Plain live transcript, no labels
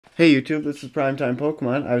Hey YouTube, this is Primetime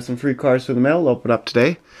Pokemon. I have some free cards for the mail to open up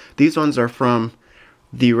today. These ones are from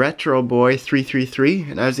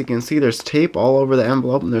TheRetroBoy333, and as you can see there's tape all over the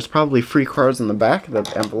envelope, and there's probably free cards in the back of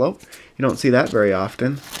the envelope. You don't see that very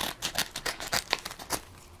often.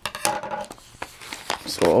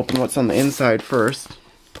 So we'll open what's on the inside first,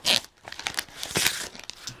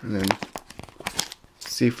 and then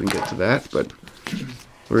see if we can get to that, but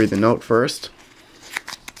we'll read the note first.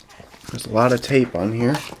 There's a lot of tape on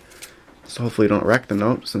here, so hopefully don't wreck the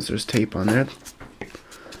note since there's tape on there.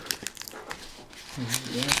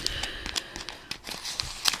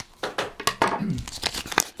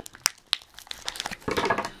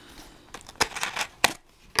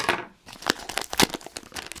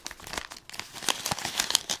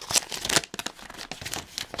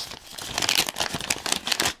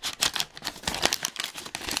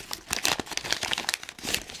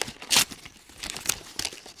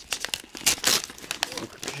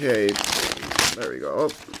 Okay, there we go.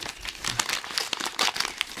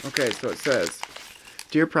 Okay, so it says,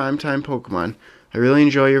 Dear Primetime Pokemon, I really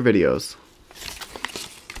enjoy your videos.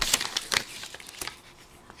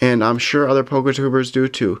 And I'm sure other PokeTubers do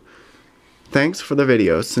too. Thanks for the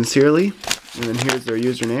videos. Sincerely. And then here's their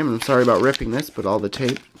username. And I'm sorry about ripping this, but all the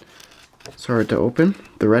tape is hard to open.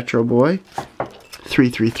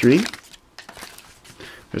 TheRetroBoy333.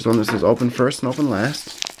 There's one that says open first and open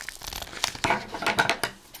last.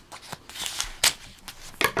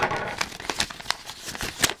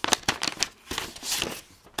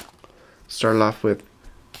 Started off with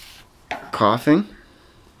coughing,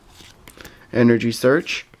 energy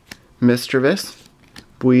search, mischievous,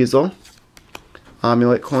 weasel,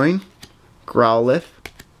 amulet coin, growlithe,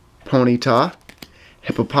 ponyta,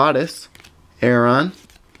 hippopotamus, aeron,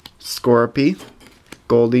 scorpy,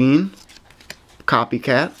 goldeen,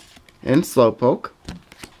 copycat, and slowpoke.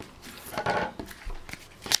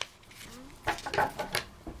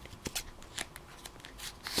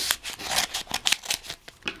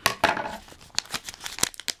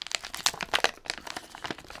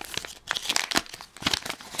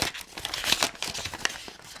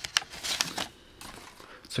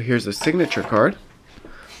 So here's a signature card,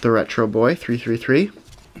 TheRetroBoy333. We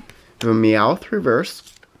have a Meowth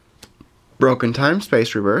reverse, Broken Time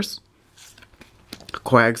Space reverse,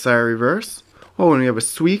 Quagsire reverse. Oh, and we have a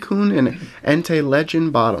Suicune and Entei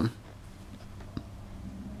Legend bottom.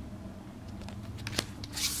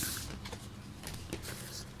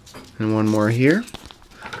 And one more here.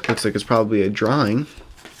 Looks like it's probably a drawing.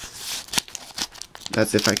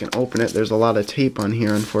 That's if I can open it. There's a lot of tape on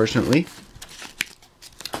here, unfortunately.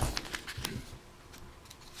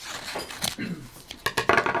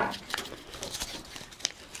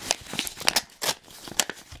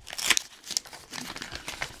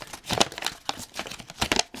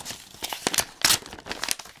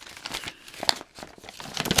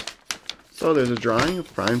 So there's a drawing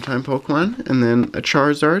of Primetime Pokemon, and then a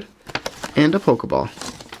Charizard, and a Pokeball.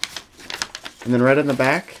 And then right in the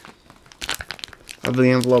back of the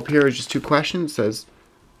envelope here is just two questions. It says,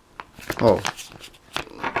 oh,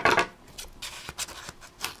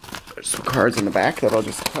 there's some cards in the back that I'll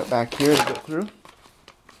just cut back here to get through.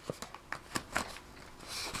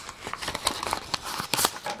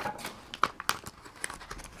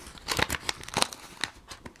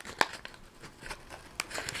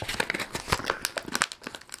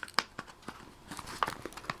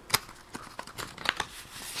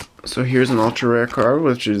 So here's an ultra rare card,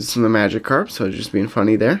 which is the Magikarp, so just being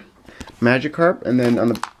funny there. Magikarp, and then on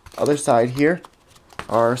the other side here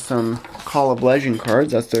are some Call of Legend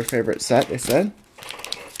cards. That's their favorite set, they said.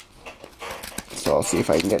 So I'll see if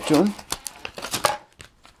I can get to them.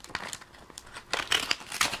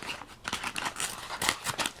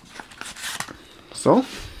 So,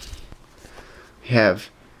 we have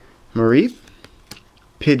Mareep,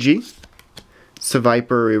 Pidgey,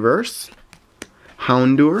 Seviper Reverse,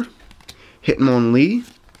 Houndour, Hitmonlee,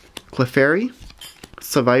 Clefairy,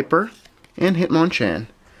 Seviper, and Hitmonchan.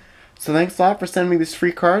 So thanks a lot for sending me these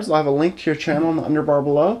free cards. I'll have a link to your channel in the underbar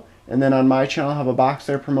below, and then on my channel I'll have a box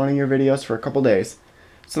there promoting your videos for a couple days.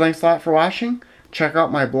 So thanks a lot for watching. Check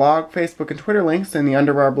out my blog, Facebook, and Twitter links in the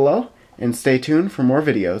underbar below, and stay tuned for more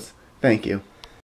videos. Thank you.